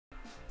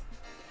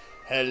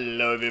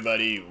Hello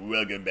everybody,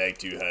 welcome back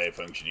to High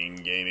Functioning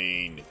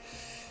Gaming.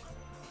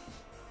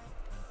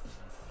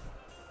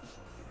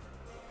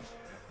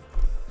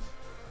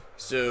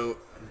 So,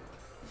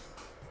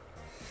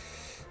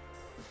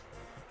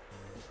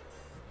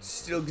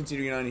 still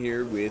continuing on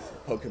here with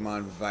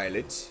Pokemon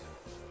Violet.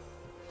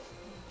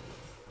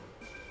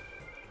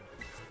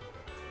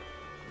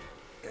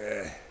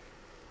 I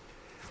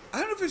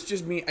don't know if it's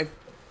just me,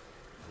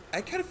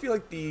 I kind of feel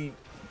like the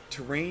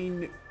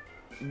terrain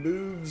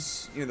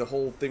moves, you know, the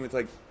whole thing with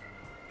like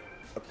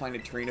applying a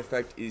terrain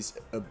effect is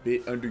a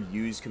bit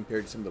underused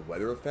compared to some of the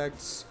weather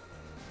effects.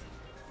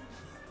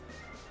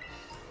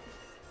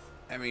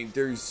 I mean,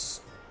 there's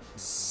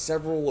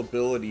several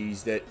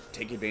abilities that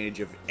take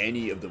advantage of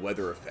any of the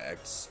weather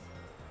effects.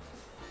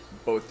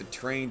 But with the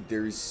terrain,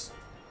 there's,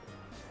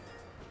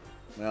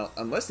 well,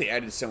 unless they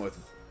added some with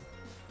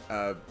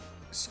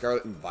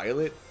Scarlet and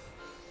Violet,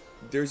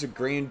 there's a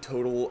grand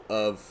total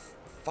of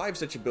 5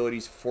 such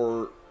abilities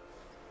for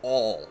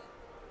all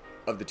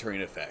of the terrain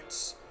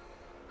effects.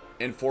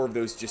 And 4 of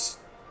those just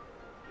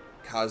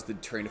cause the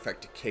terrain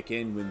effect to kick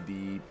in when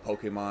the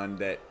Pokemon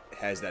that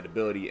has that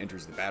ability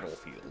enters the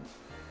battlefield.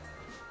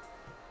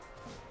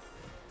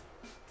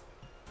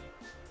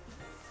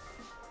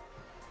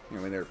 You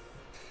know, when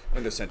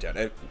they're sent out.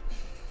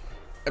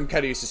 I'm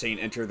kind of used to saying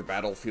enter the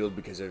battlefield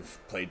because I've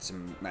played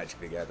some Magic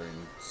the Gathering,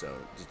 so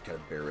just kind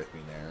of bear with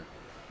me there.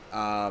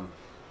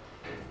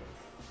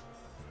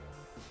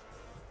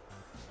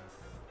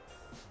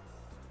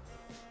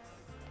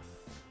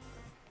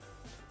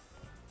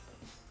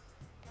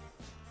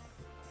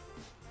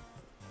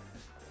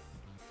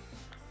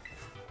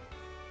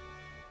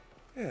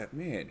 Yeah,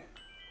 man.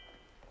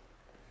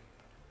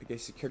 I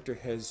guess the character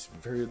has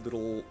very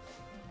little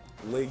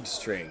leg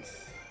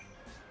strength.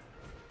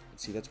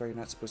 See, that's why you're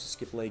not supposed to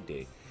skip leg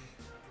day.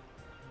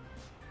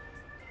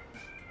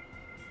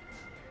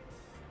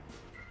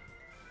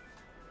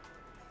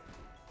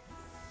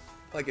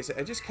 Like I said,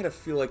 I just kind of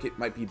feel like it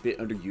might be a bit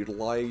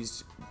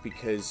underutilized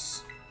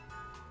because,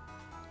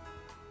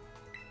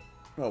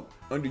 well,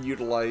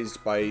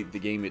 underutilized by the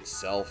game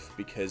itself,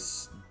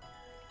 because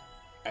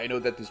I know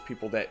that there's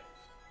people that,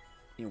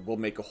 you know, will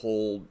make a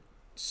whole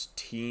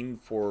team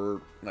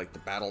for like the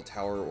battle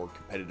tower or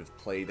competitive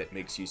play that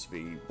makes use of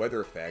a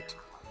weather effect,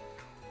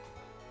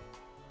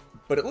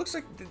 but it looks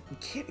like you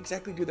can't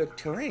exactly do the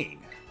terrain,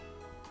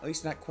 at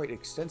least not quite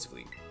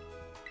extensively.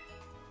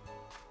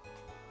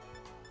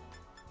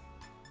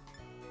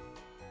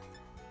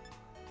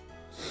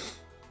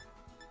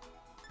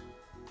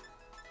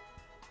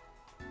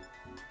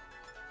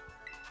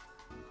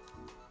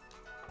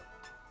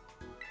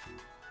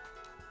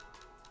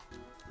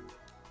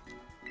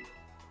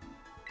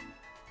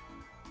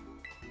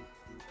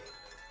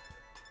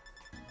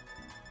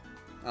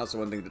 Also,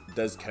 one thing that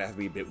does kind of have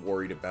me a bit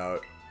worried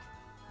about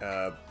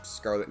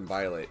Scarlet and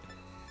Violet.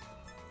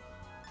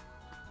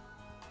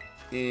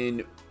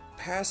 In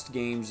past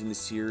games in the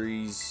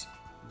series,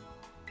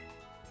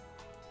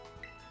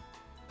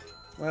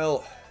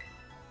 well,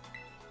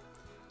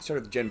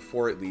 start with Gen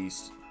 4 at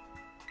least,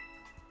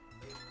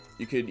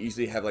 you could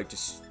easily have like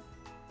just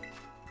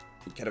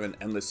kind of an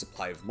endless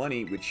supply of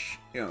money, which,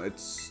 you know,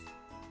 it's...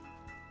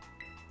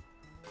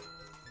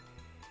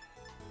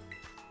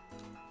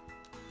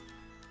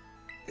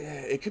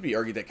 It could be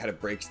argued that kind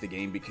of breaks the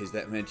game because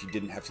that meant you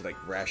didn't have to like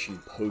ration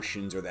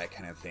potions or that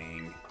kind of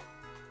thing.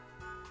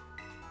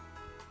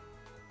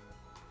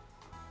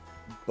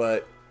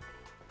 But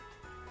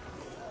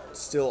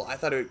still, I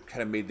thought it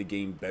kind of made the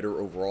game better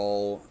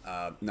overall.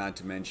 Not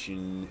to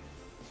mention,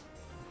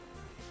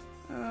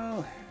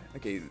 oh,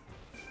 okay.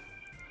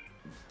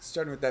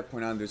 Starting with that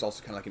point on, there's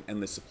also kind of like an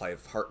endless supply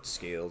of heart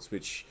scales,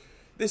 which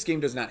this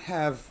game does not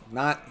have.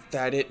 Not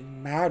that it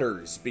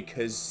matters,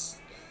 because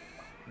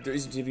there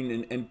isn't even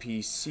an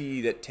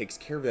NPC that takes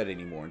care of that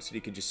anymore. Instead,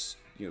 you could just,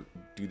 you know,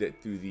 do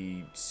that through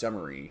the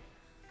summary.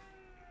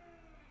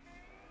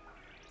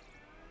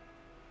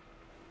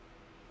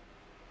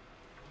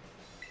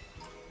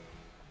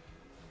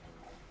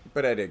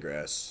 But I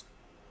digress.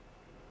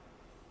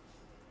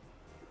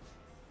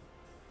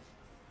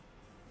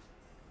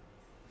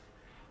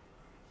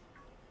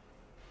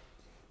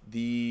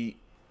 The...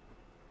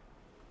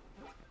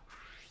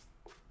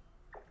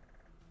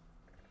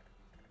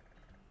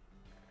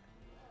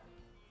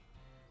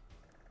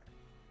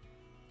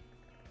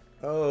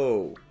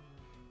 Oh.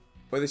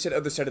 Well, they said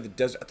other side of the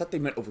desert. I thought they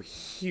meant over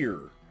here.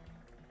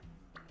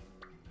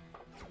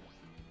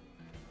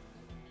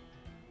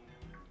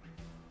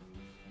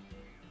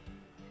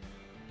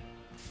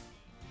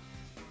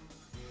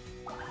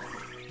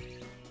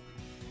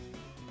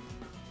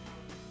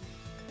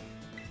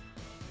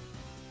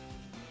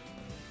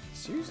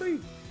 Seriously?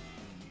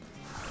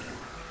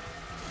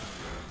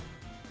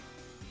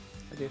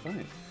 Okay,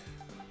 fine.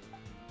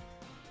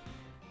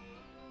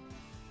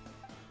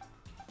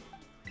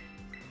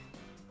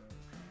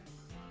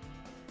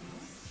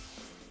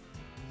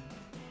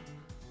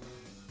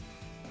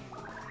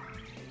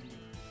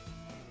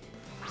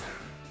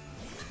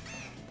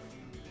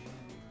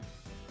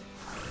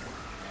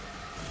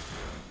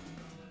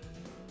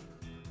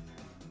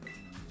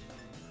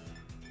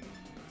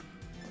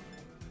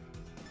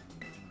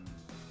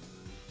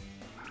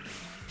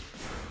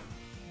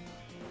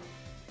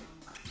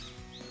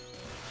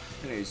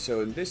 Okay,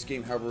 so in this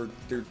game, however,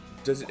 there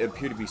doesn't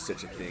appear to be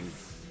such a thing.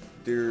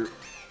 There's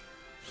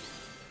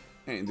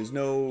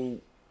no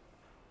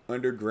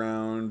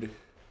underground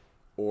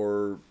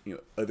or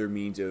other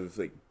means of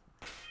like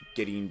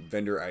getting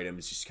vendor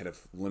items just kind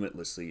of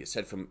limitlessly,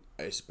 aside from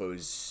I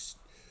suppose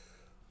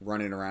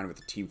running around with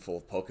a team full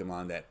of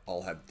Pokemon that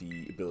all have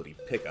the ability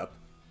to pick up.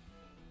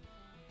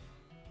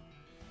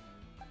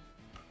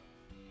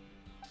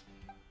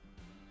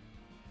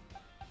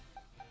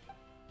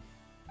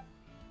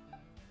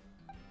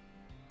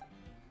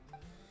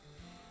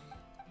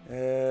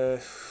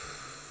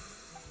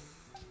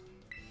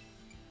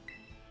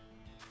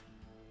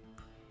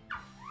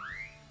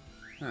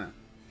 Huh.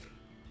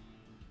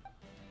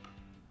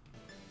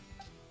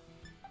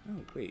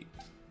 Oh, wait.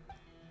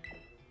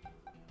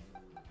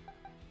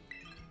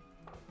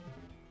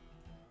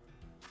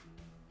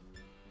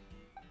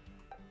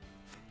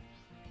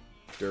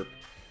 Derp.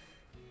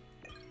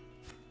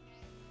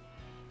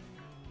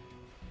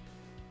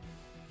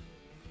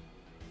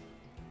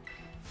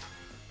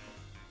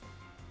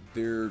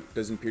 There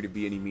doesn't appear to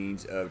be any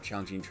means of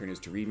challenging trainers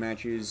to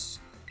rematches.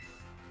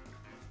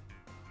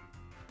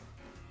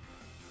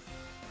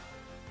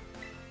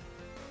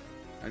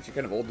 Aren't you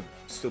kind of old to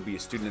still be a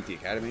student at the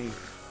academy?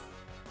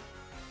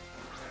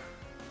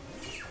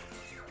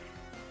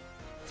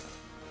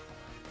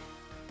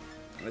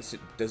 Unless it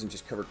doesn't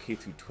just cover K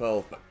through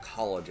 12, but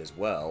college as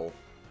well.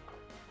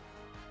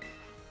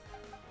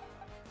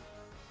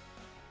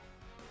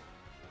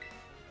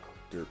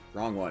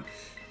 Wrong one.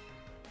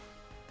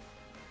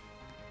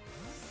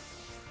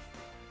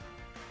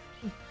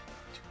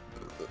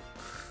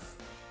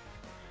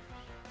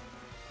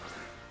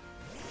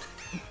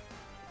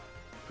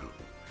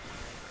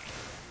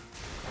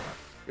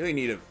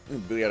 Really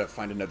gotta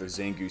find another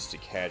Zangoose to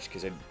catch,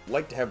 because I'd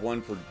like to have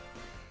one for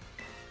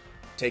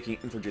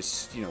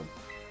just,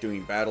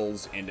 doing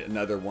battles, and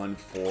another one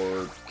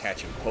for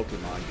catching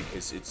Pokemon,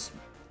 because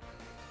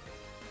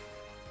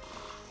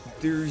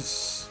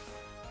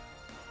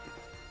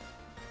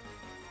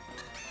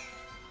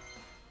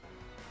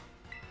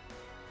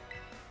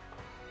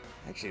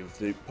actually,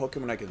 the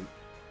Pokemon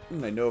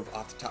I know of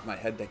off the top of my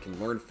head that can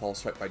learn False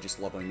Swipe by just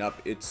leveling up,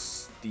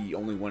 it's the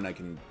only one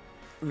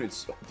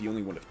it's the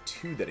only one of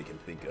two that I can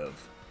think of.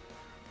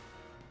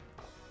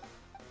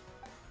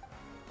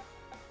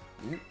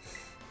 Yep.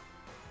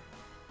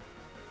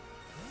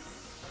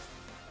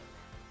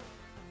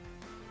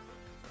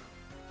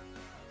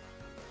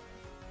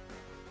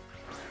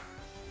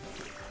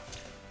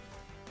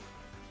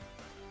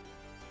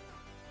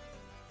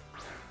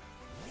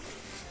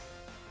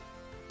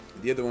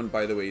 The other one,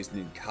 by the way, is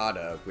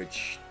Nincada,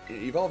 which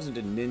evolves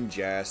into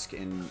Ninjask,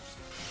 and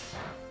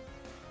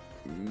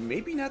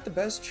maybe not the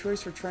best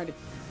choice for trying to,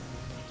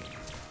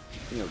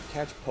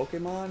 catch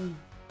Pokemon.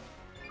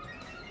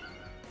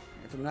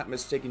 If I'm not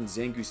mistaken,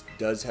 Zangoose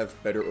does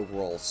have better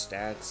overall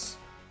stats.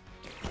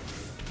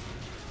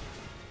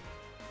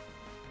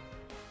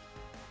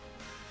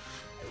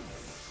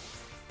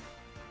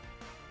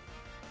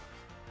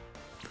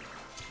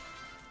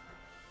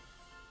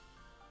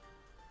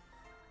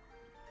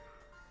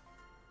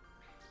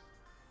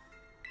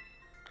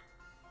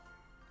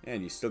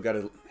 And you still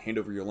gotta hand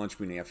over your lunch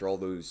money after all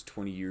those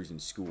 20 years in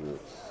school.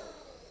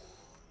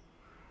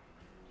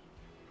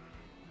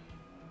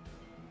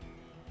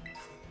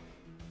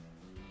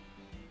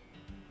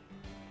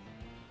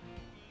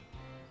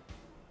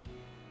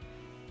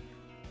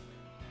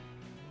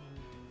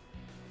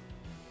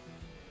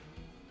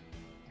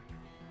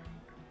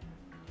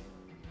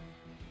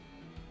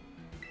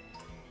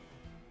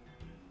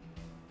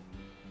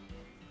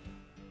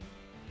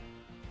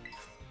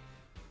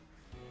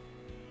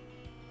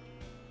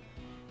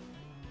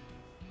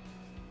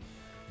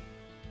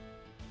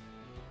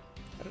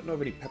 I don't know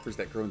of any peppers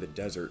that grow in the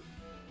desert.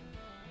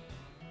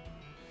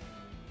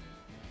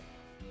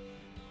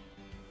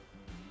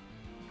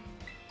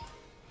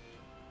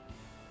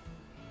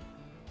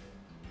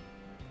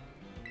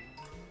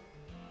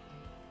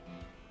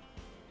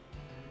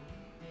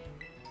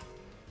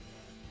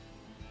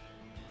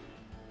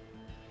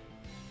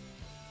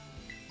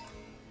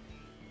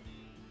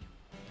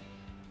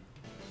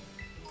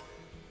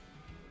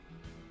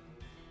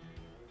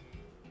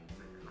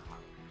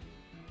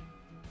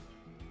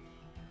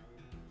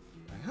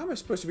 How am I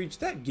supposed to reach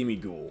that gimme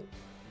ghoul?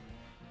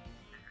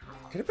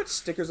 Can I put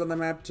stickers on the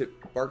map to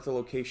mark the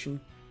location?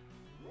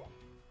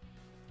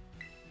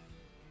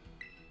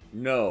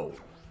 No.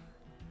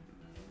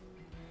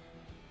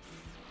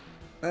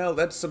 Well,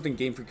 that's something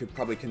Game Freak could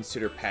probably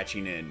consider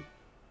patching in.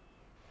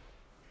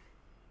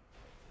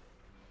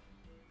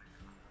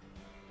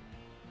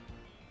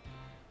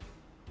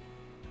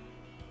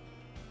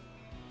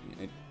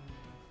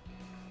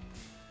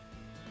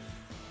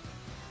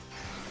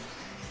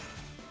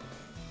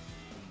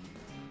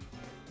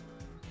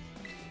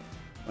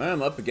 Well,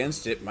 I'm up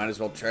against it. Might as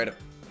well try to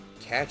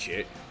catch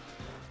it.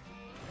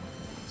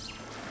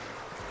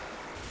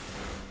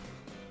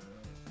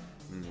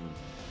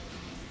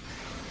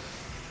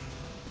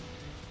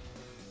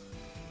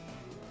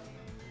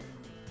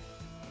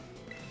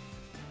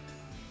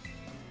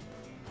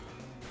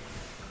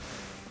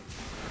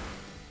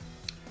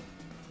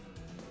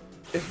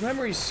 if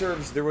memory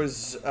serves, there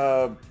was,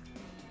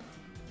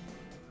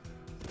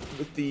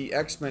 with the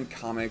X-Men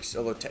comics,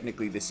 although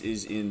technically this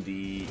is in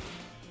the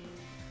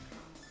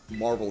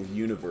Marvel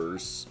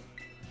Universe,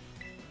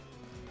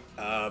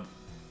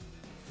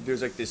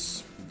 there's like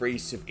this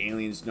race of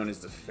aliens known as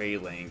the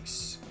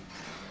Phalanx,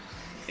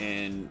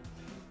 and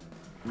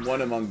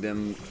one among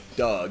them,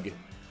 Doug,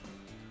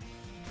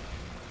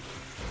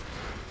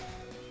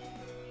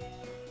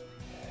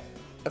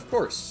 of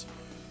course.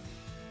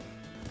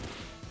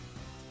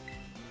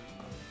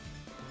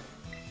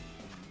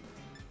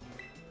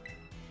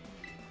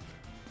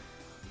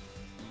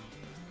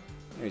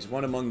 There's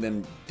one among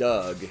them,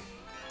 Doug.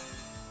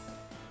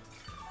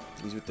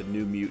 He's with the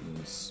New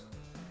Mutants.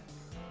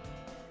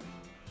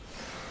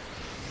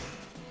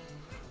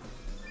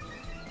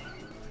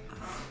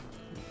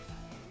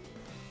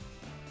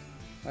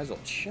 Might as well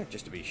check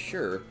just to be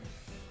sure.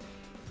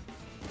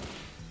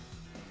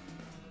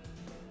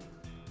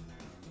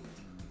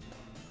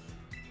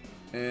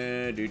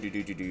 I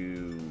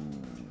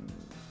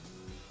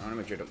want to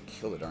make sure I don't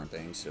kill the darn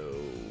thing, so...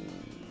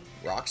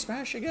 Rock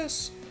Smash, I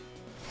guess?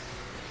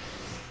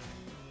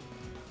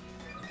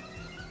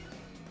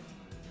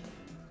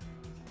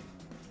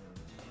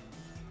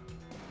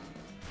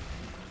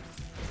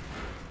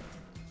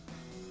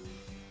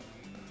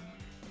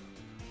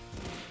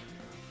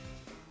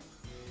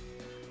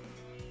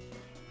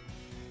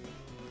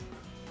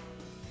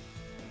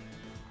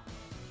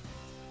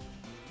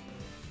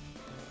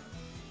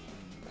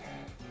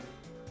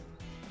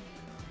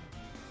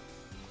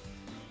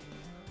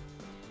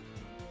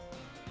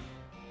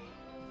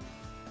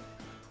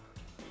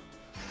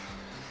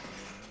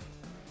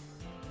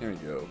 There we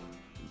go.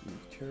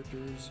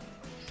 Characters.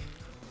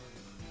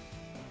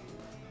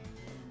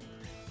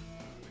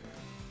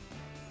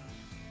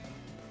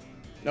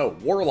 No,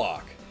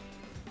 Warlock.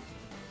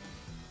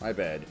 My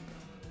bad.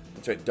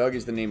 That's right, Doug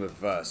is the name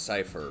of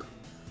Cypher.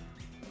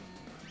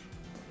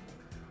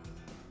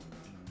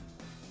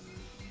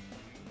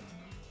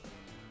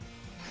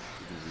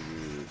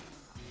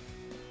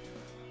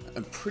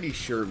 I'm pretty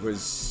sure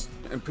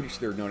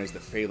they're known as the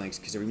Phalanx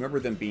because I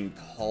remember them being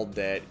called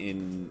that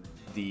in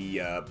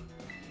the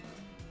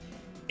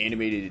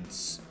animated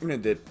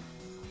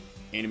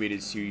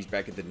series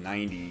back in the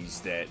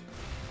 90s that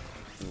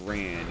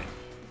ran.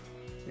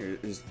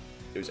 It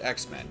was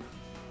X-Men.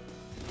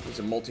 It was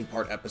a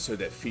multi-part episode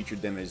that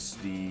featured them as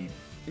the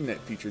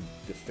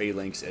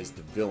Phalanx as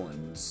the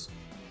villains.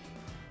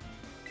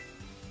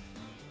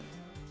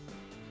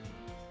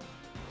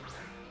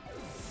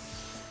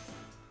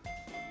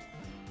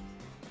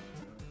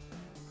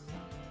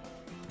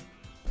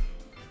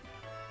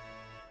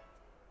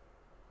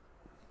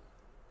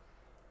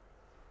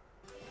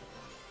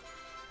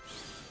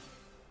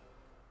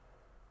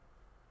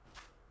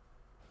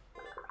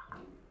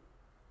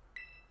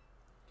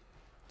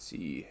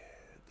 See,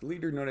 the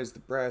leader, known as the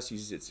Brass,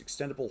 uses its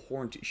extendable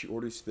horn to issue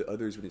orders to the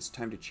others when it's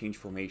time to change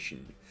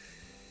formation.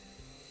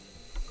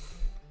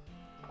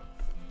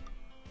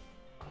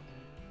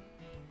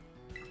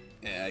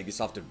 Yeah, I guess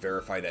I'll have to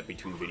verify that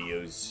between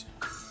videos.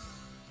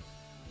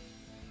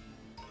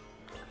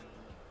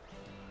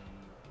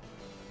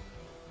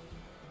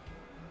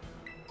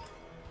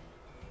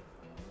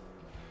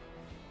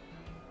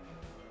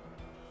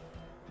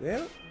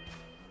 Yeah.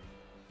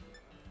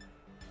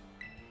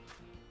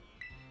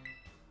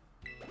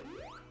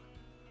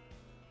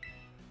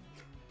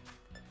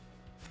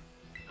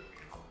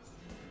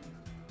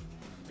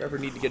 If I ever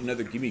need to get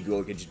another Gimme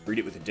Ghoul, I can just breed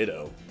it with a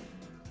Ditto.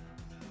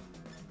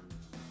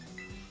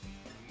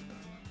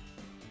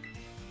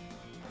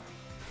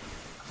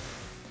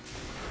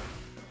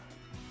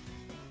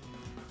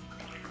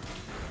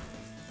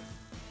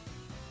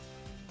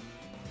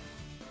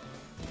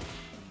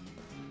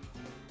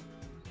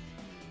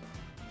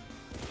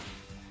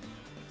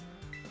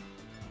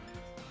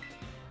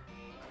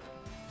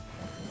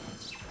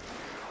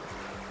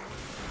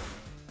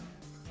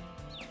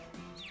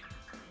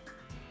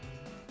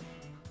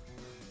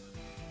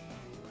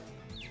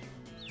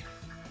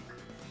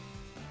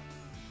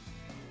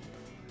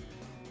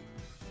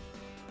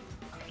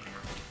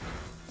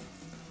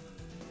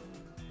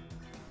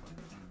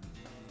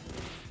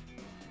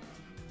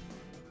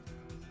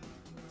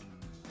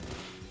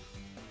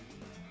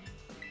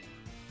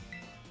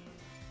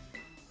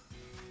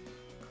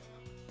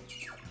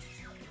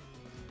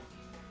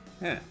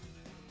 Huh.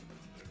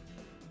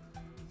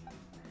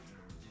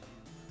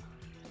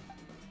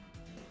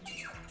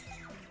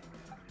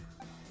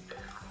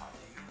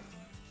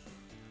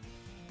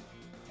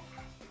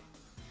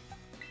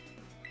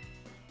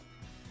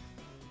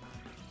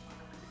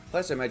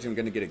 Plus, I imagine I'm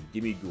going to get a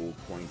Gimme Ghoul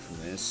coin from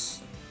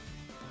this.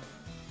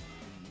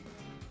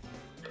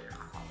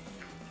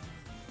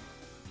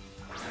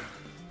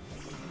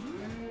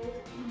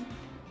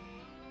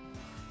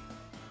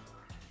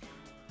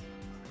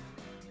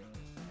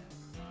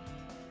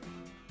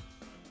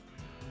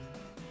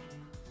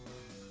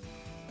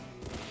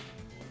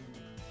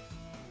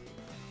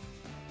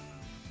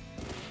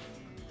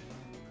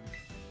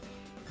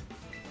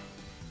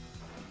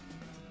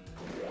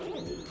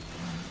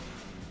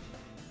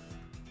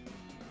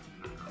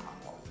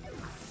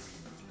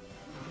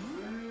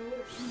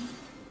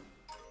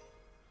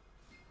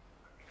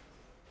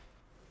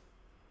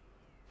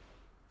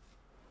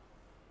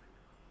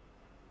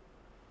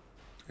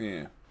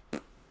 Yeah. See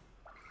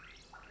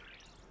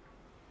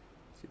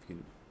if we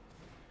can...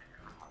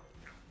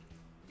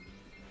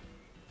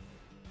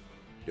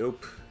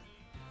 Nope.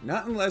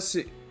 Not unless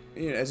it,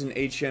 you know, as an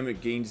HM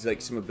it gains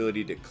like some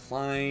ability to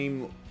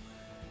climb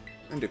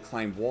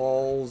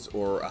walls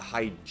or a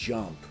high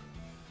jump.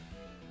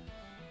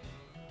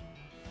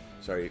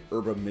 Sorry,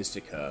 Herba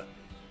Mystica.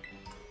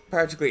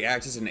 Practically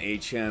acts as an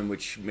HM,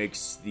 which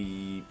makes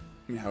the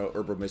how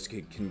Herba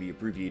Mystica can be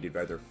abbreviated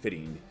rather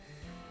fitting.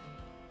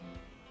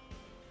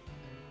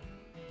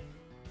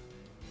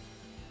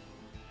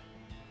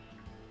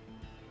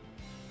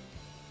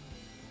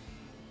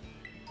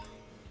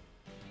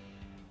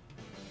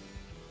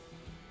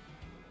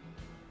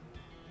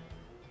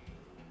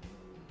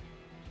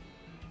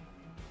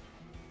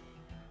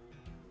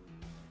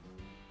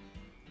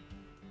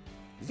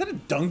 Is that a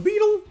dung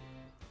beetle?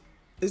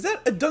 Is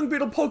that a dung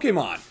beetle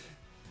Pokemon?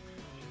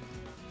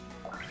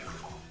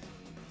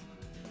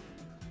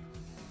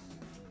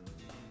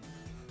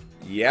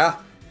 Yeah,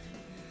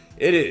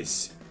 it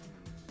is.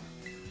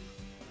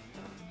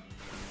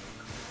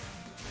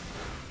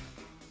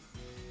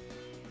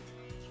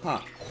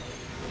 Huh.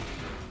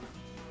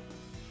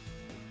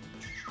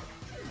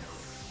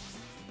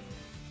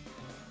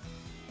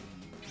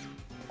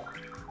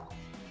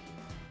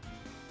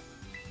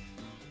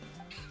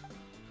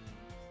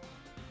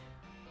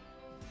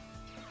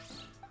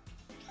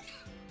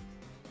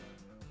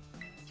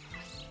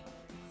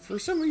 For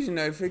some reason,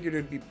 I figured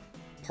it'd be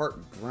part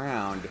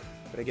ground,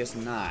 but I guess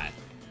not.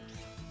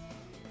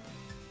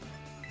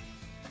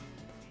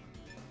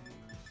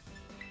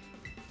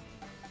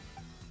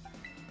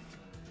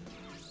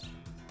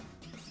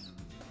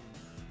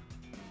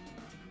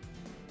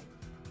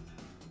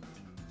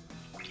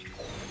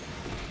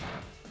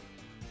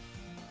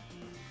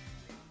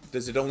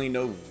 Does it only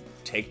know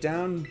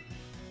takedown?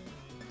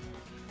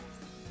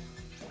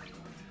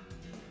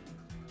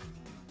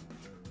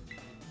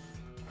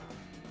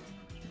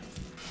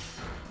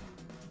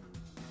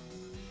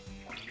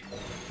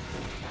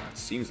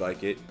 Seems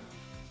like it.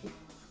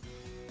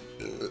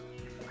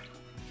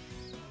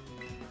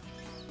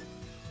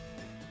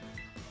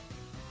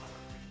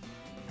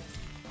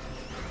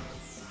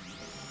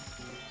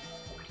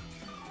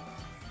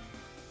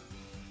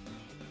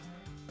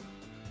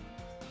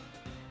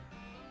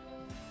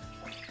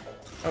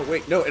 Oh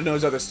wait, no, it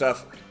knows other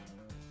stuff.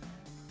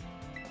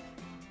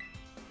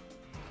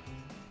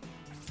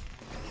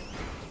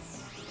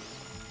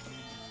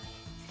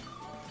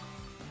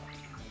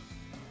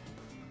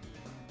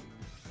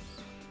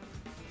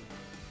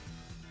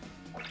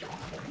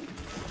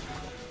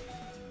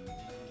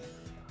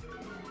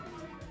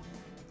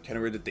 Kind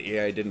of weird that the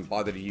AI didn't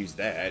bother to use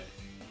that.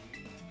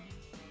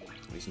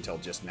 At least until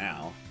just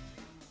now.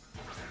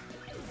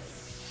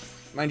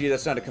 Mind you,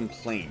 that's not a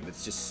complaint.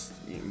 That's just,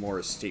 you know, more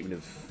a statement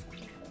of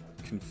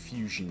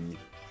confusion.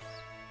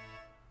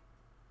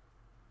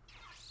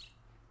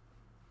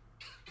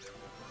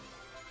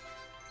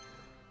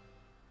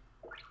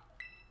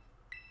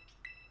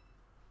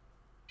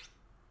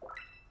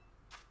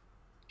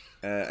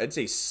 I'd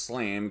say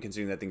slam,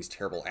 considering that thing's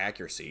terrible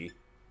accuracy.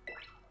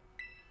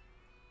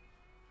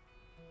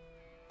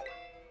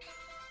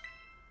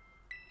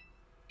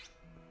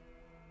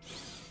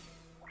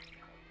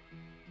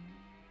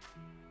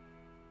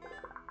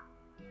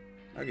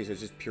 Okay, so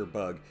it's just pure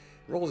bug. It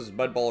rolls its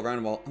mud ball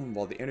around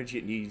while the energy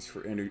it needs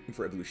for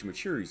evolution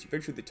matures.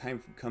 Eventually, the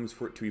time comes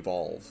for it to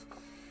evolve.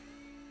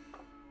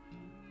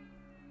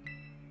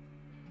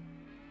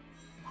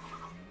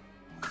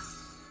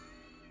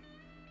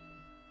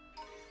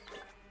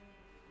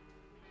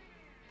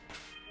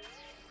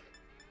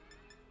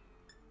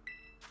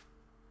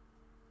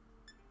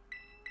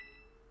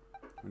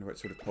 I wonder what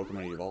sort of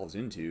Pokemon it evolves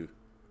into.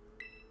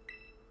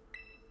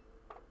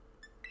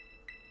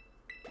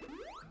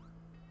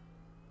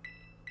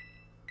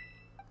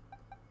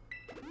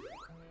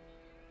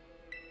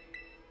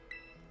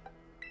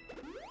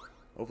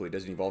 Hopefully it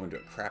doesn't evolve into a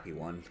crappy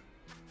one.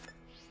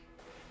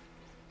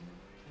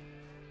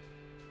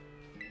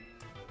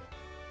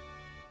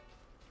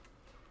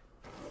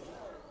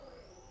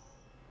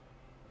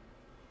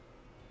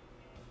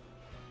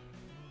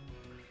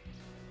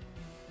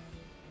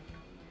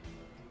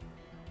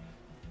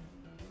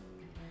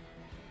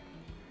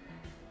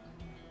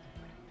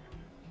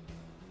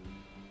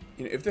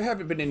 You know, if there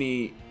haven't been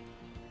any,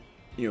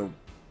 you know,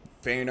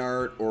 fan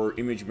art or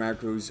image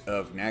macros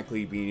of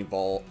Nacli being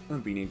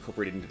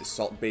incorporated into the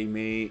Salt Bay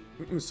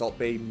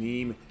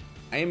meme,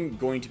 I am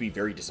going to be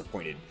very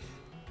disappointed.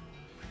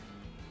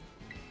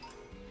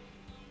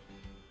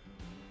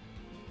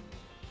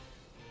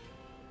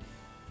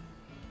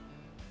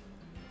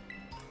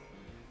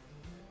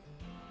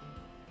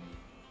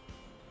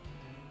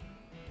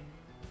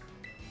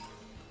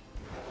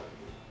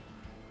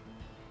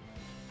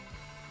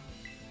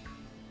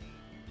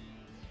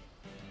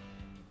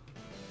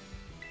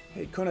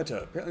 Hey,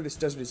 Konata, apparently this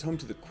desert is home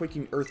to the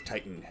quaking Earth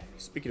Titan.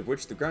 Speaking of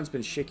which, the ground's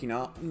been shaking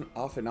off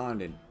and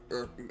on and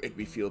make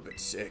me feel a bit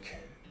sick.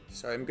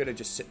 So I'm gonna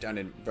just sit down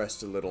and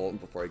rest a little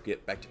before I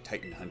get back to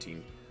Titan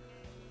hunting.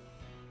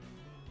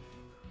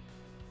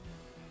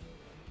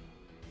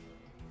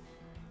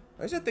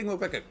 Why does that thing look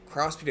like a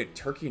cross between a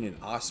turkey and an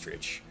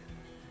ostrich?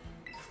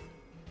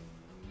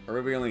 Or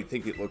maybe we only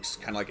think it looks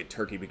kind of like a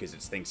turkey because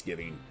it's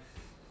Thanksgiving.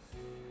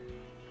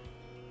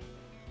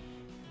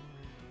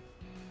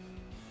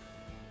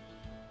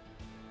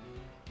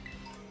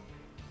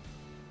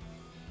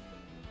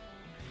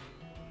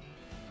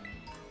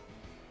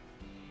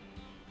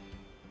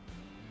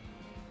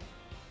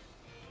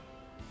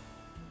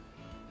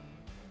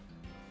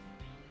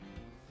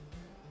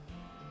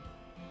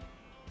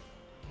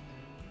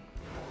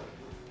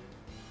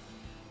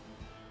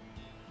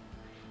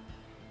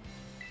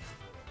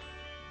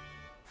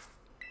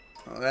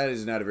 Well, that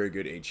is not a very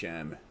good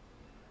HM.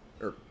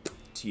 Or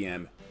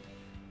TM.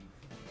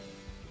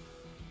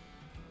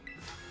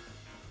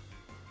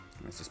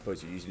 I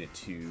suppose you're using it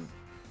to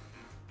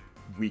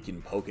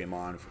weaken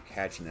Pokemon for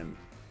catching them.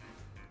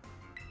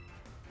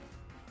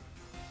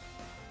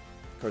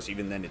 Of course,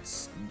 even then,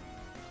 it's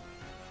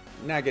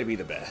not going to be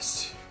the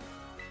best.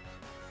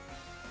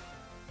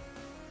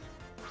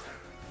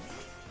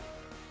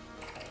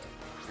 I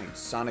think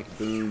Sonic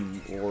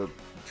Boom or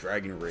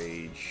Dragon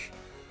Rage.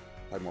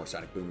 Probably more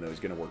Sonic Boom, though, is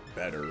going to work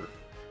better.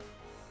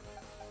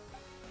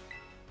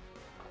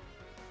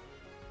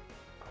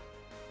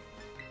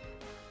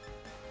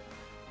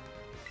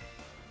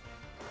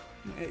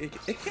 It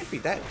can't be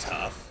that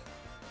tough.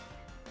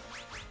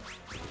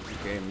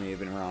 Okay, I may have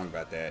been wrong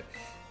about that.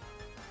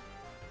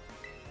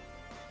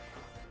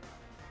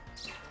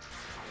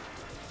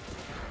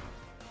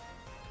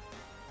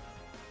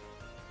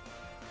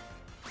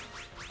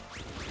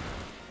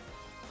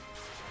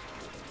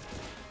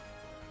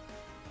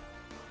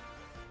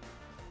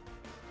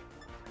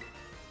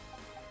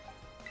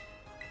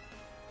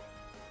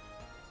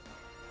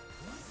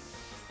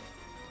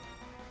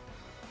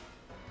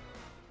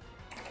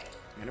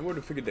 And I would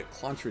have figured that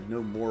Clauncher would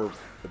know more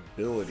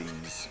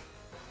abilities,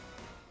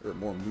 or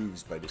more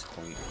moves by this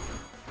point.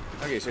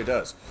 Okay, so it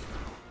does.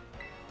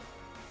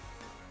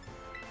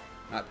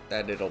 Not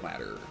that it'll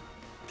matter.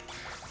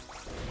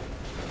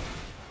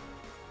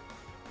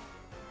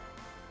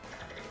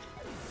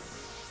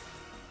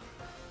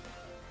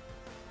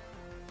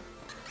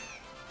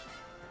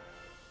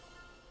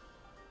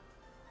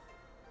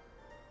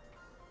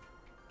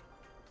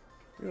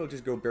 Maybe I'll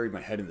just go bury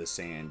my head in the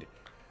sand.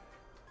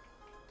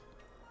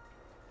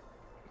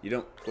 You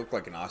don't look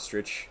like an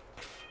ostrich.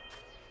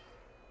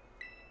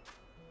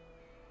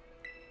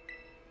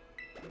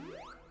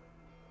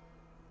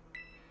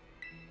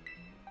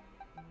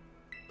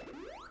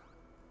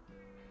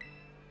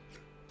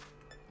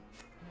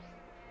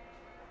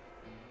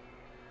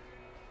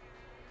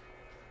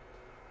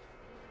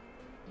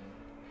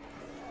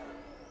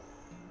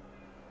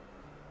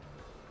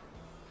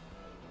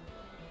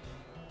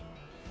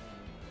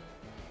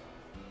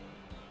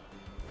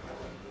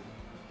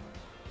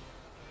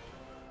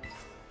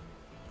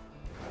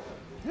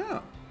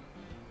 No.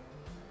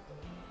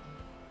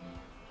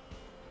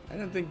 I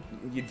don't think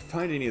you'd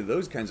find any of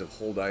those kinds of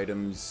hold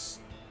items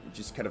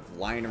just kind of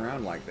lying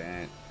around like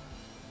that.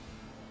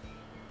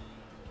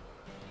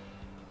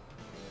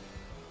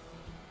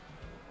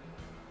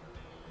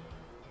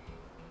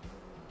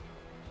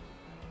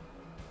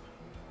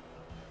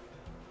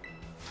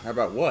 How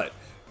about what?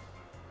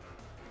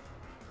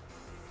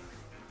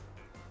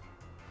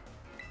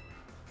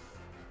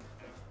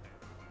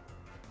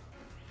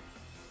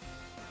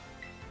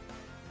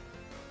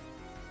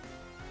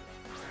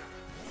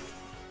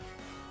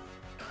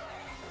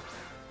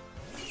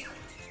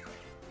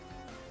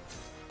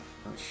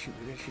 Oh shoot,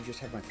 maybe I should just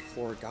have my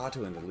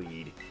Florigato in the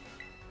lead.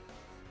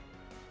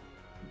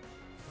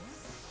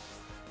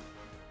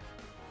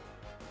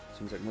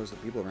 Seems like most of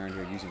the people around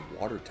here are using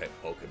water-type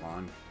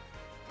Pokemon.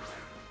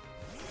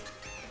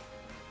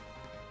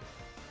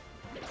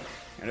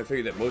 And I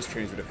figured that most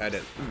trainers would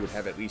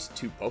have at least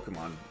 2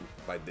 Pokemon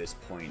by this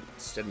point,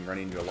 instead of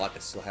running into a lot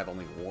that still have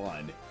only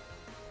 1.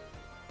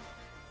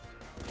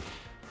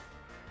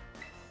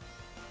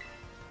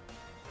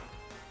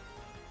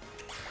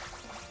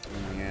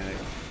 And it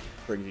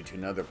brings you to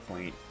another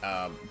point.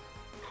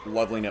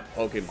 Leveling up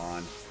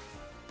Pokemon.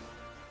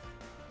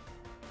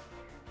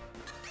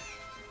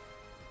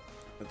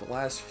 But the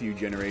last few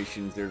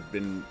generations, there have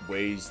been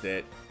ways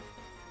that...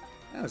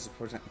 Oh, this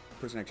person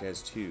actually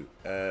has 2.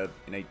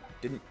 And I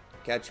didn't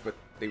catch what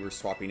they were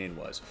swapping in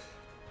was.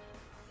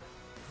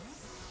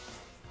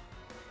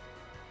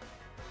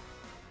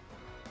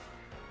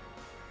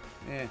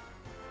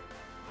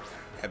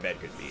 How bad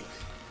could it be?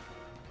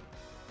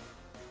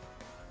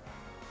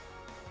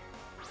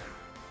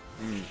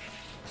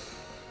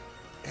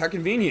 How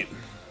convenient.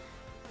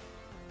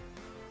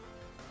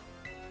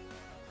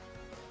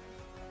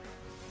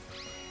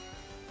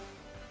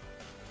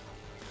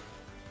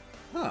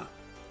 Huh.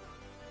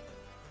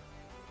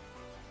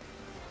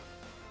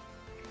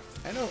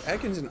 I know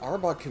Ekans and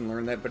Arbok can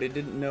learn that, but I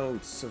didn't know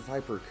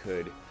Seviper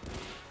could.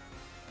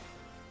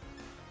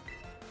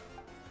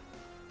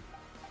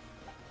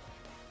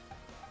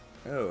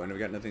 Oh, and we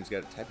got nothing's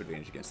got a type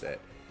advantage against that.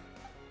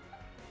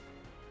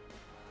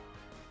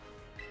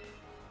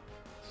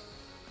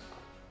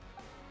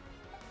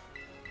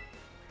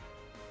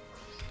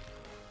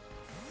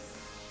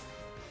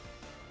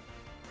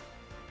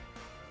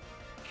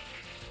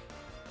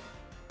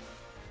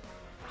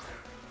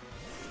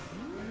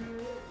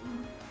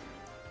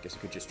 Guess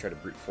I could just try to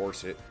brute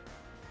force it.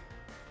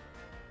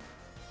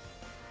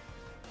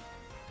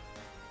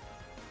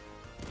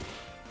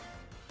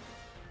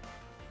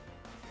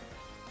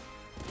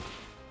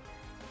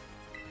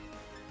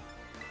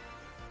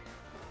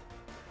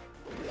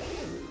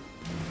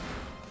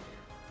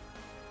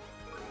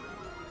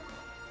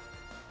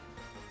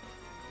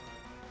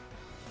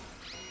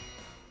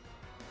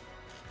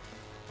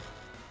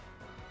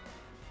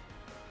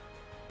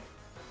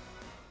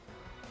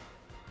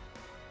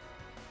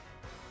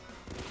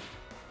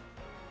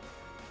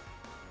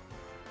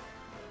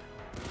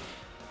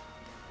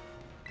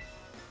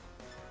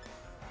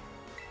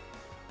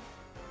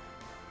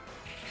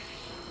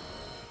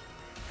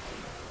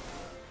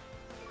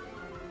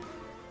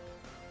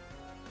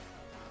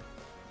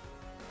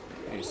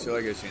 So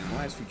like I was saying, in the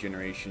last few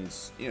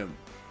generations, you know,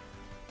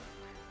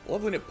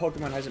 leveling up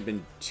Pokemon hasn't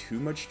been too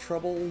much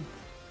trouble.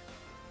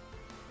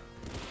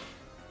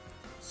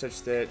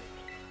 Such that,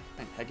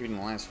 heck, even in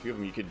the last few of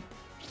them, you could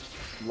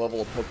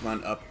level a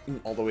Pokemon up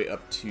all the way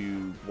up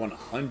to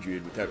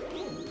 100 without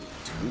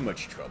too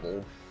much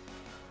trouble.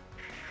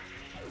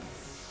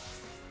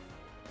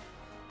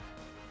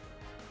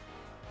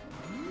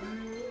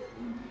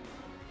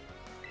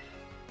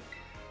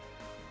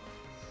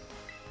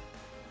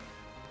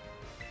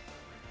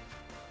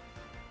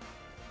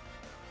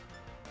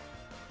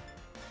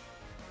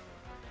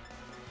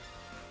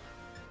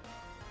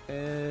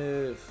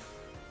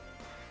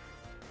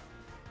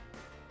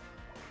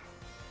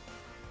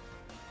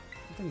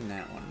 Nothing in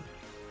that one.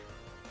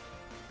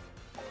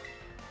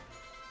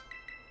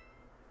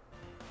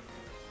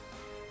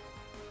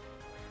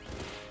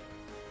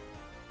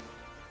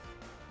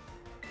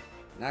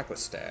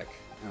 Necklace stack.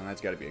 Oh,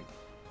 that's got to be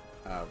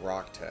a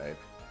rock type.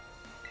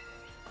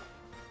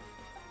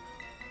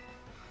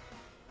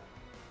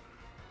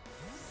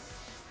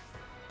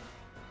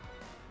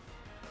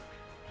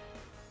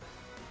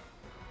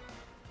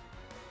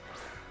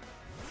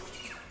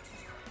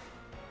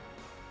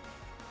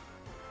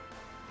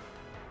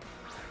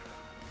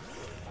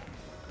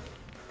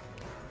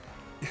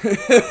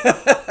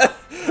 It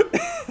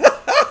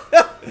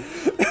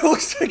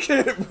looks like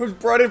it was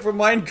brought in from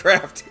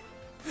Minecraft.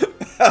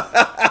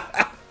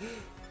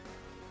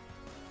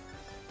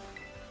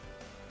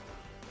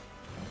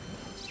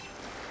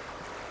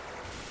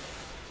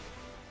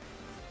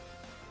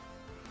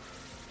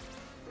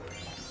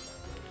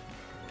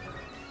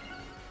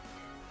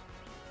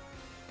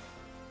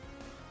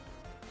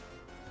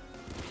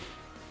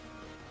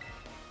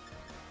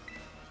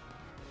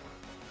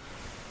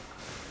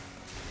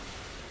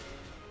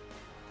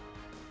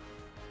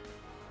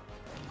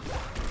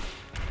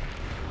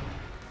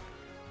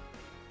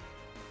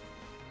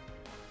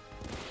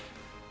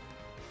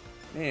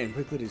 Man,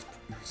 Wiglet is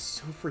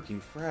so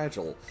freaking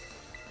fragile.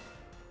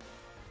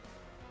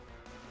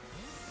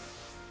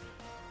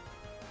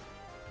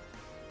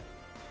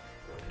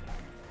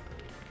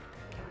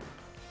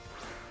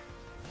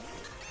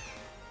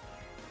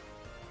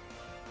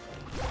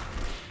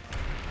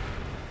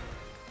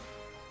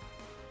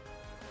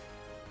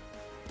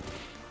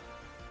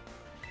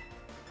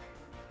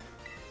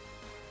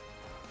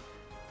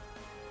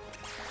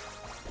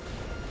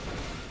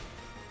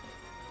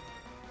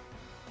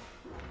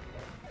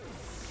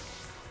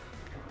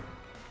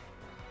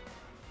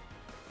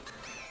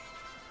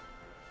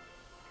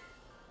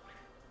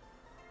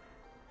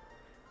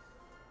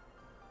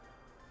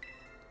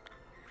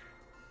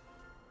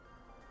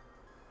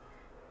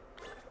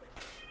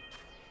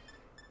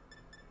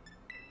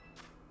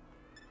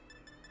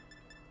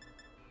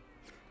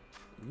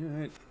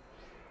 Alright.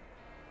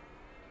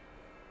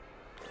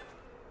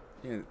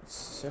 Yeah, the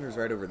center's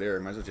right over there.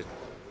 Might as well just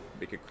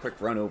make a quick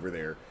run over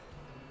there.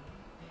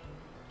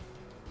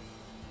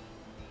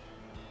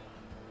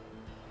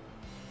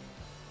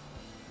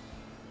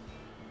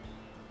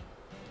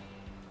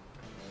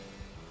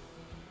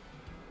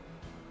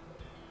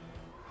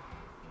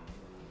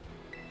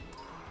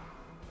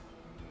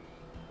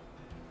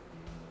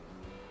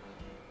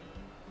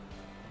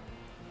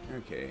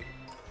 Okay.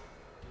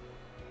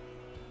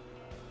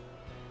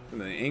 From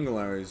the angle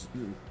I was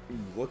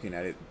looking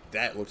at it,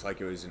 that looks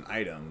like it was an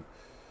item.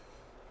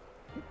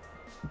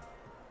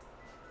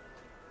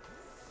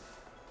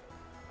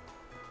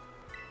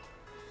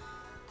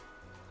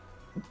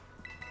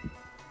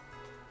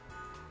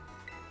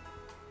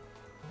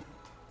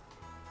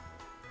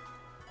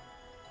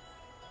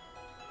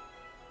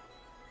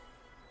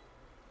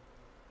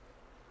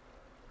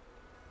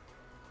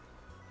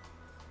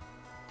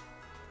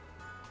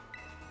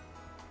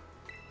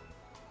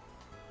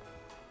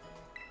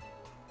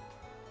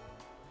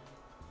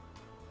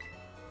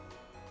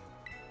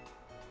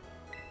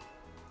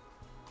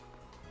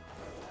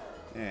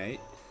 Alright.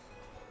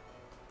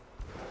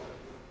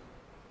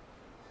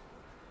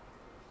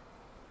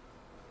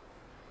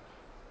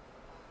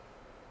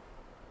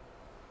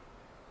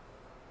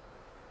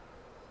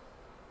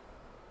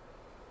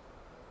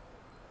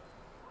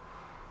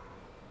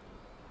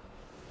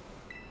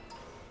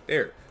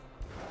 There.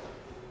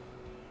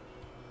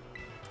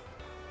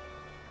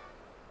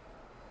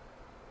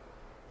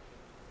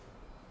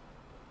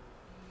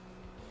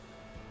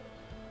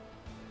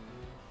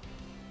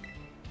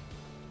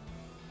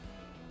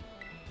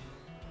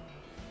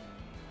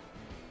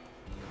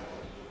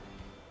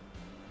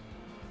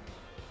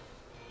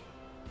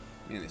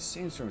 Man, the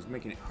sandstorm is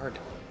making it hard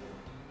to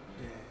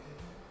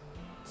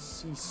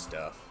see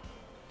stuff.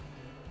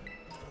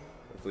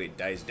 Hopefully it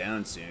dies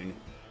down soon.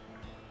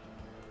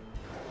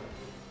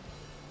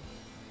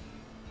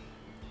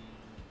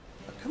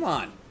 Oh, come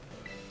on.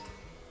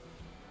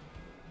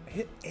 I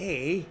hit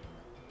A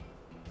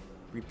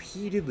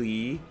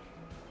repeatedly.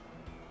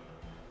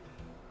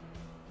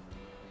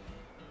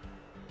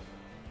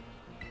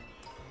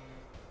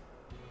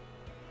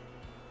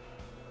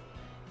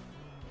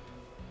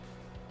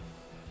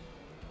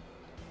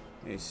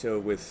 Okay, so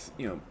with,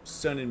 you know,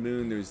 Sun and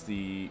Moon, there's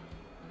the...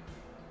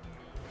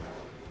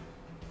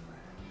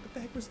 What the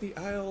heck was the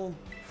isle?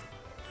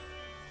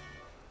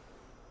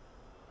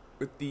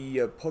 With the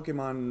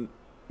Pokemon...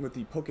 With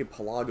the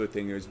Pokepelago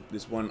thing, there's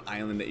this one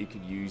island that you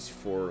could use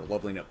for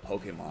leveling up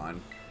Pokemon,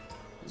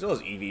 as well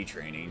as EV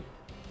training.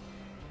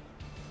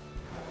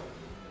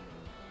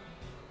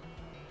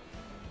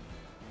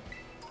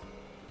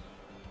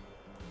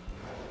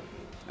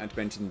 Not to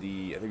mention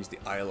the, I think it's the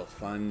Isle of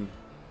Fun.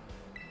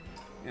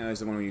 Yeah,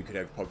 there's the one where you could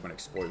have Pokemon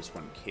explore this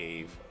one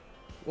cave.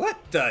 What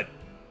the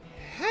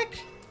heck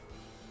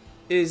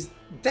is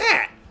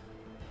that?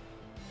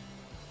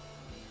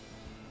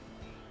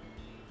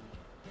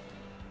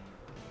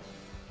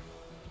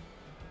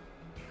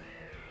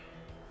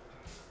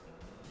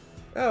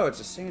 Oh, it's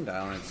a sand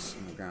island. It's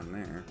on the ground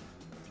there.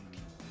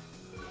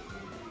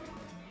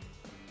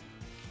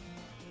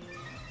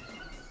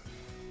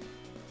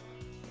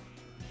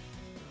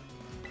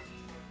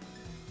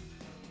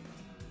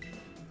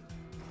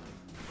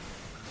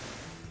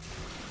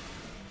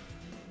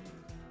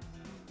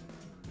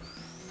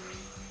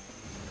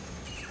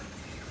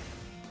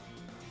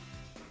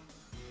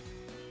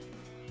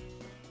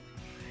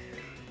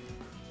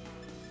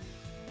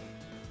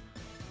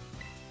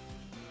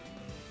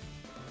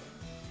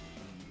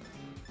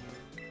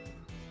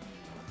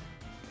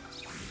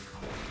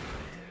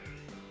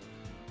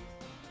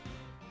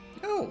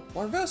 Oh,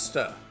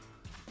 Larvesta.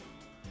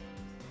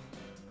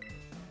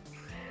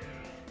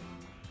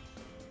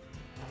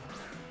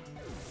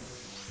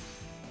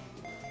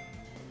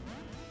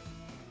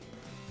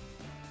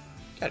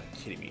 Gotta be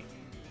kidding me.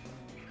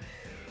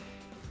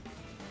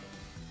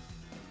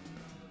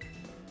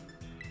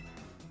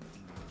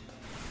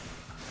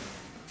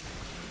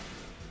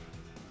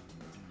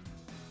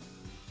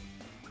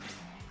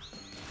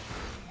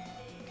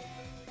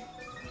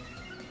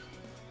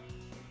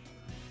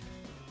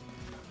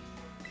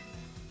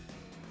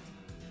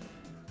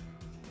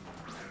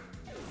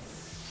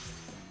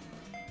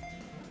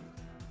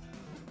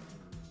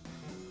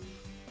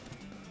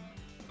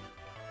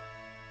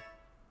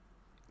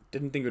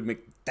 Didn't think it would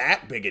make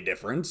that big a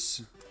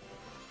difference.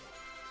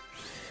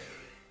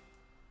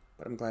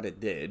 But I'm glad it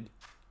did.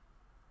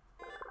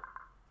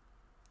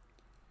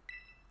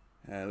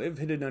 Live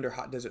hidden under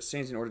hot desert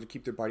sands in order to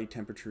keep their body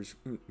temperature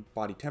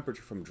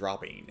from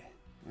dropping.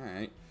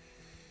 Alright.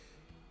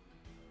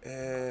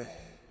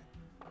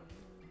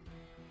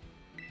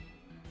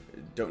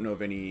 Don't know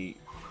of any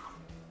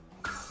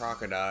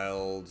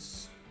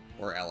crocodiles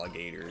or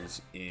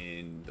alligators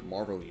in the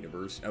Marvel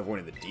universe. Of one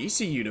in the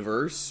DC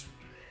universe.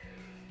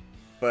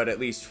 But at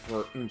least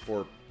for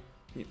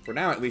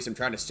now, at least I'm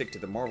trying to stick to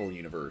the Marvel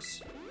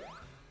universe.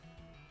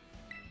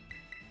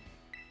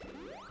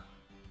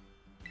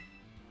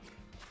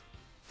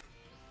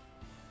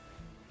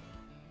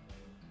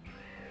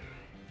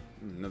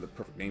 Another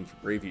perfect name for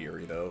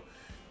Braviary, though.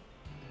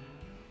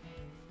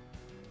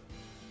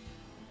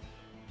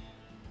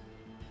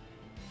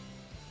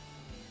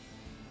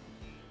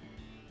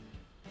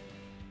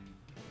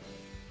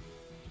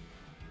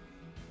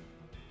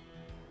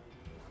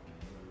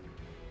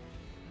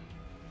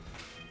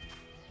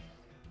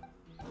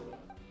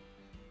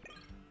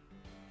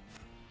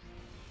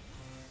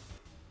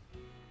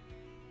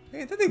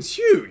 Man, that thing's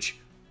huge!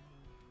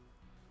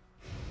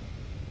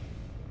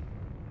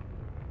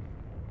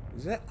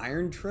 Is that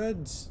Iron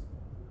Treads?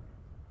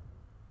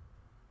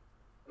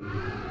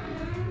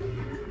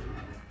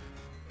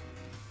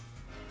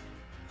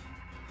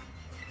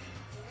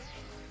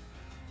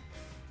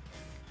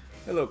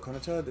 Hello,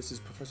 Konata. This is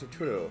Professor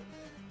Turo.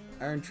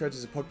 Iron Treads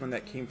is a Pokemon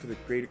that came from the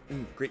great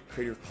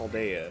crater of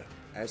Paldea.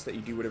 I ask that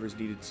you do whatever is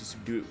needed to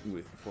subdue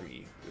it for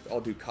me, with all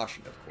due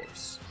caution, of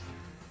course.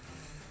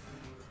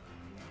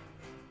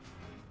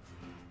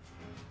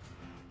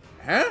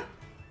 Huh?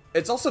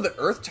 It's also the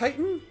Earth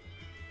Titan?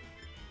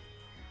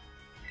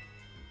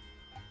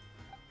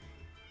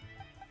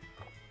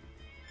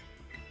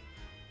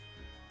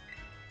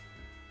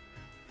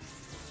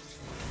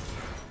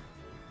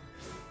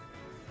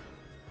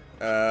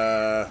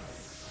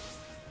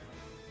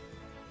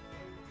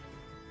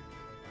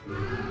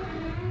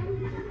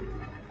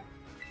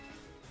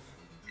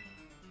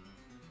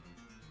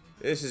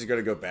 This is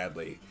gonna go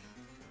badly.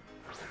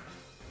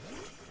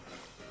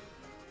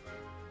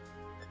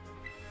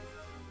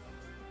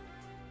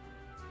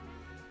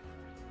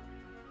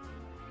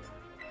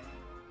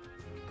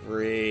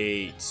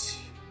 Great.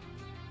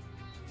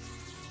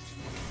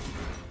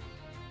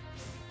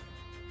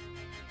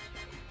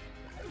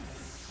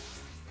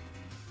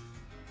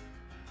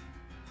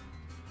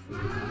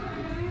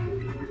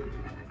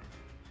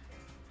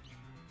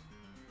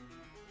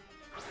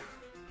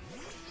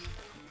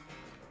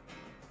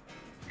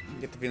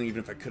 get the feeling even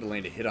if I could have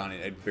landed a hit on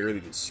it, I'd barely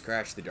even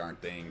scratch the darn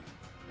thing.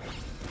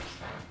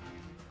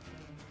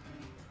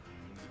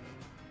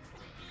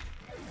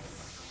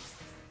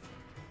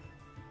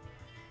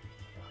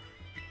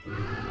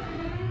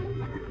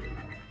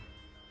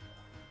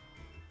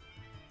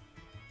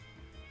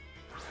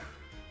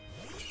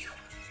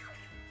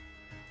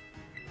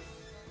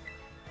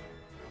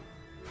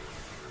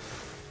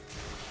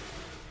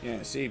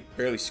 Yeah, see,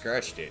 barely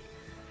scratched it.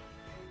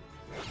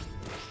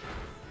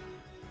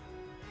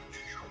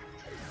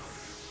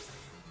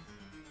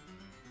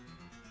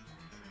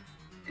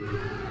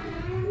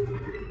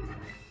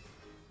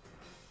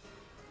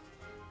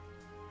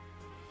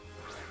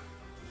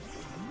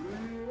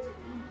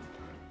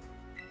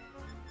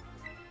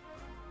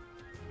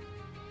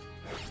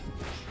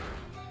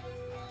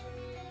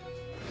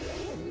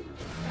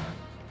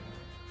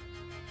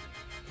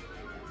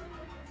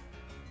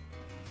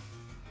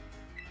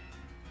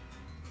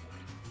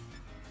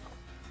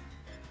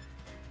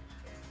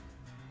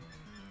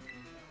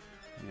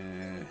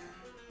 Yeah.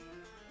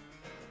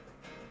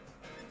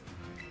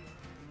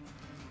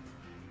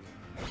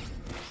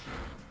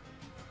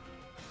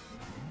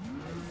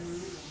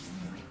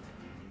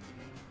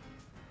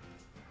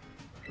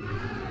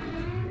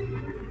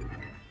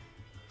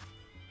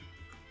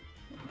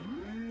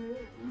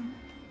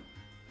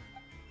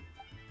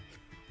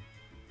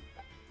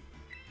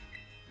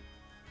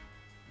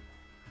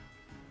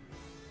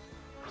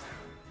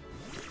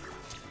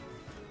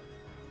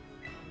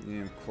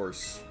 And of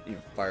course, you know,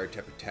 fire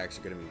type attacks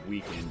are going to be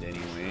weakened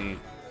anyway.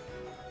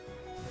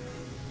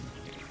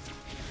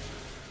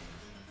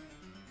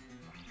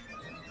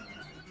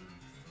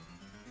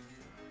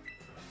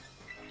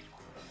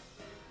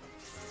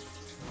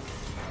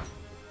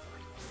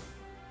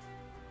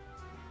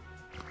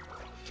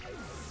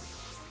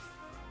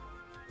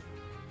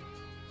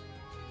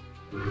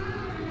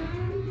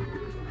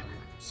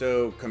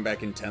 So, come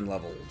back in 10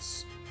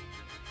 levels.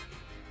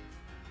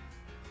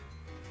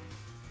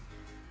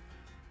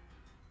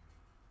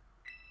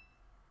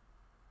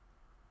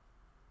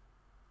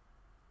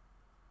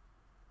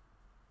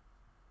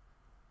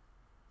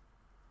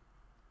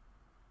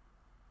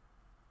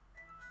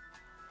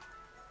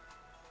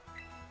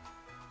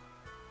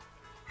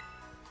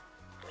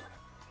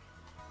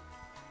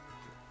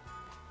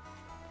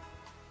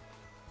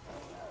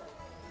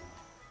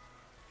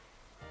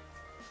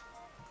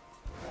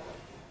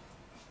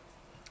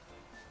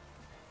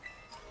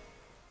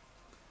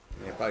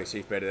 Yeah, probably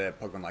safe bet that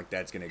a Pokemon like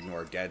that's going to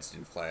ignore a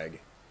Gadsden flag.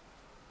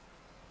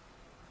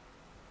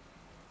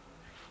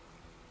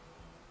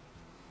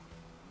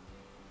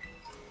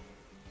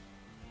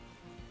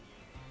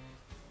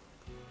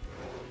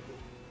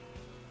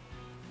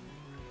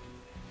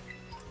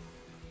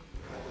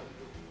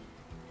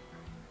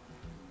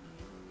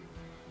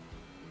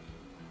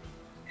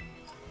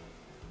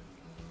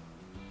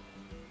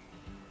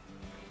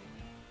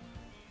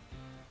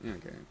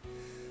 Okay.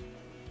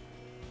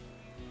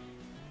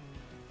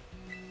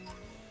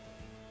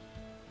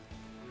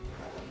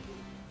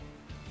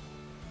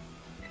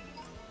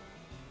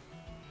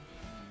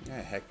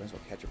 Yeah, heck, might as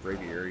well catch a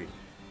Braviary.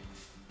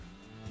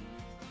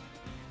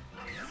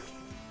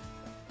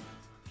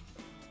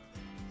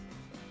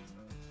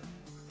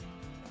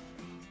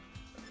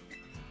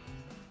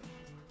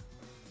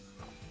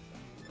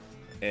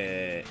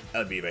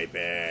 I'll be right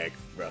back,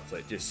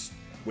 Rufflet. Just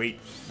wait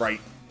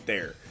right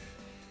there.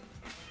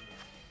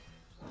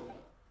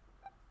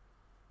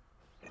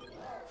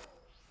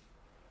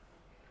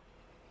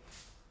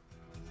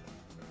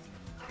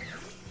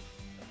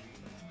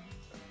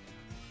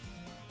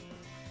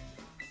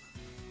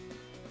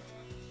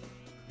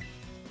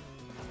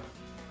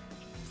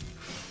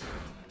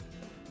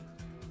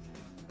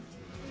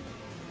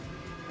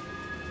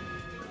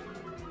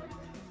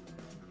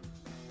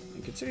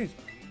 And considering he's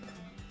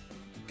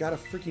got a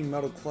freaking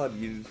metal club,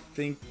 you'd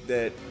think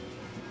that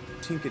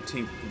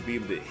Tinkatink would be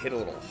able to hit a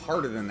little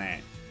harder than that.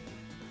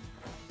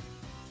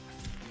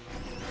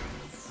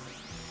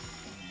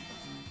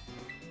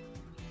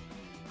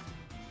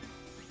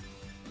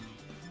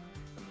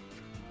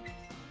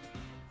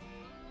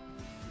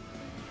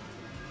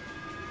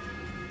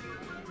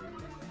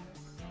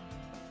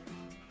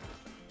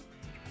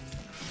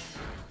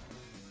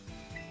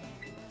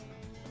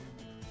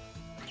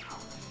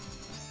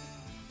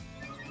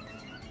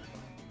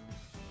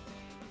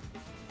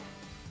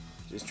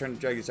 Just trying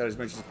to drag this out as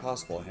much as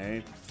possible,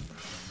 hey?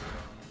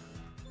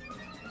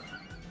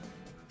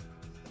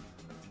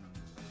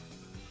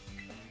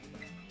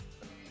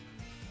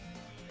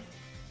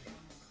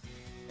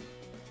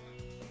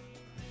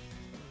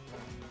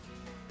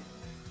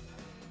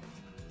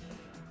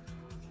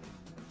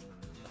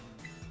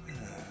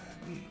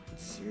 Man,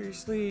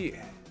 seriously?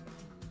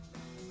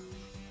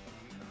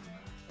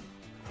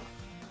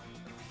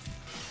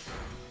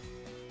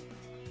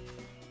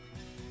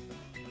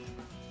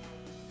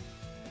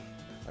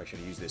 I should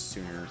have used this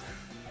sooner.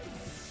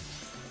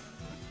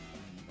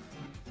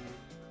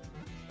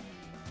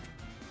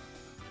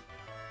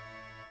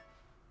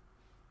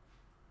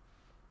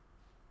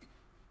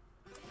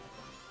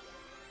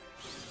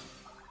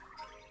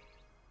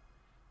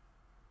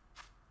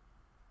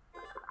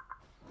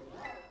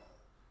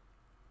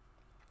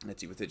 Let's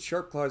see, with its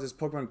sharp claws, this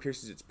Pokemon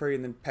pierces its prey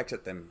and then pecks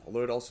at them.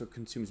 Although it also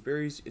consumes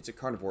berries, it's a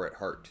carnivore at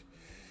heart.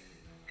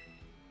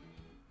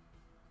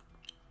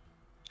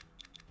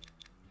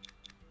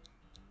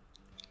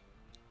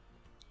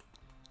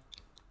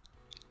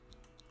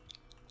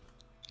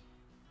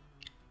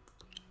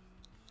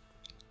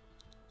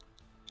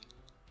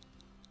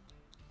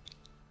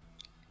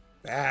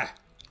 Ah!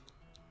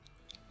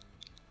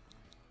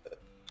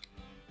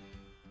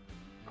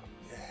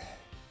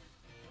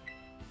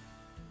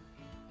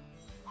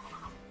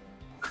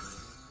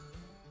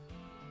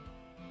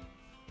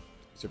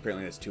 So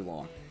apparently that's too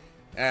long.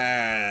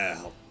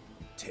 I'll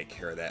take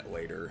care of that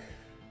later.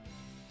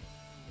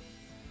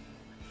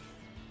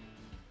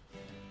 I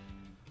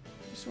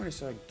just when I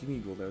saw a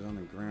Gimmighoul that was on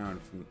the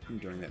ground from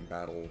doing that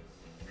battle.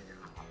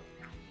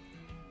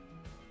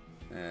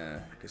 I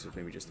guess it was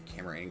maybe just the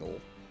camera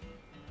angle.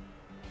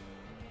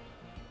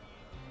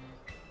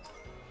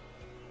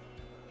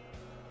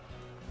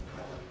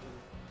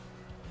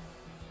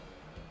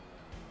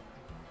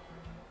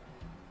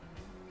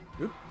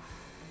 Oop.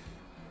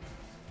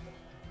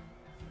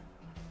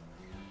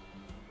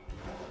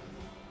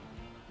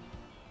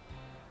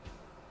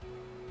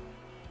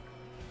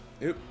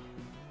 Oop.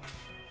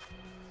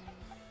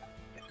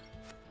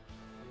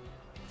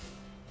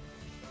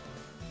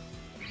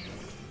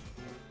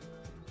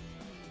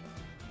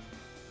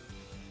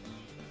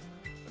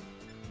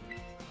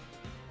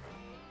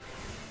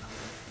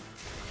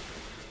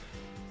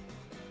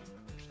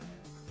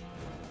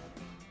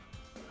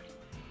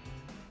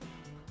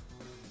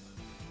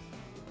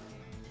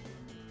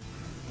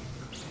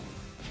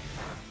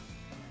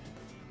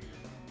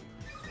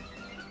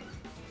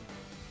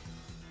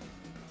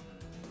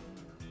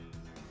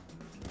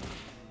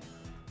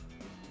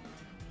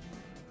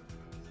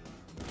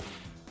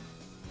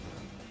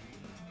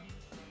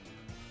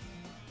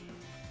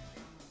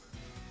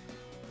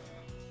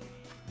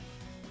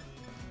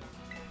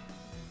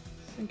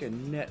 I think a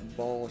net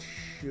ball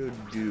should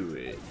do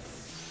it.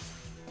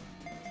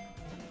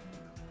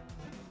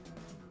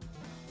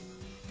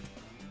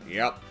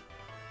 Yep.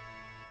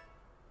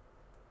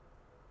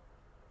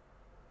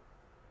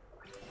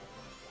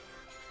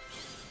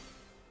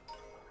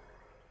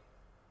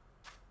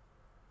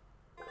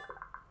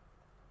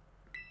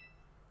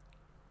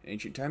 In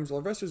ancient times,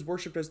 Larvesta was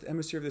worshipped as the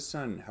emissary of the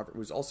sun. However, it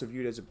was also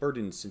viewed as a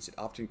burden since it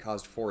often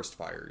caused forest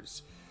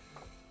fires.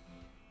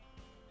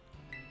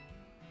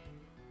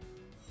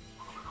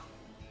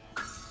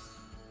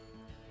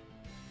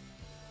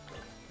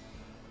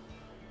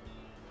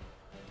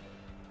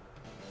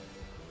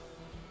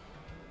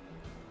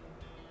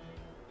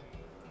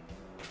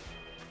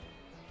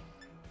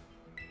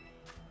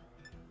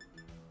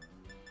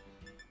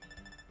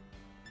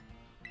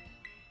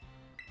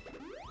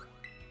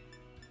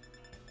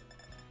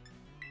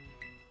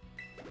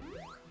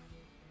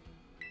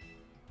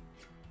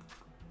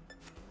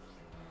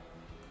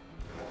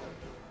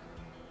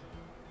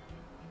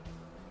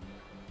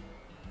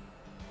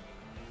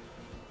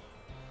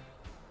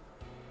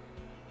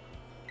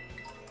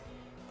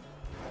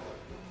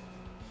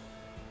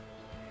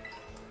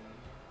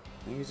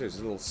 I think those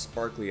little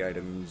sparkly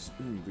items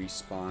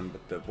respawn,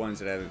 but the ones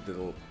that have the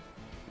little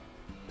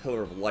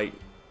pillar of light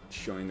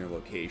showing their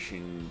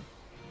location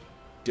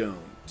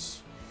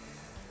don't.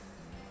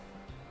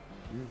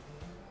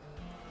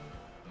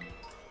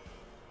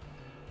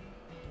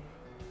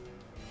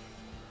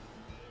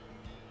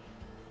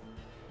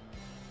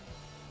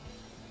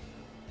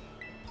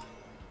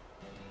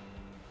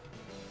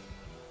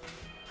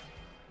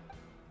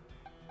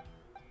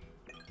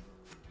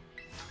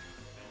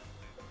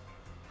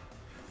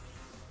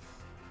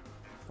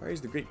 Why is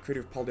the great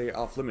creative Paldea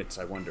off limits,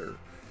 I wonder?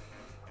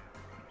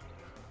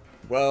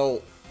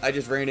 Well, I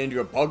just ran into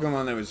a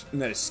Pokemon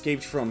that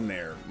escaped from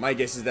there. My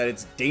guess is that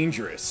it's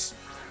dangerous.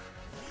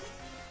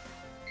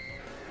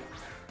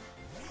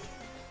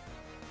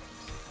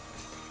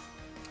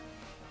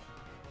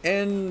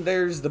 And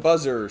there's the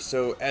buzzer.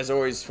 So, as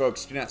always,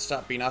 folks, do not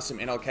stop being awesome,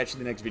 and I'll catch you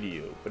in the next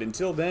video. But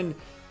until then,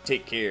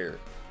 take care.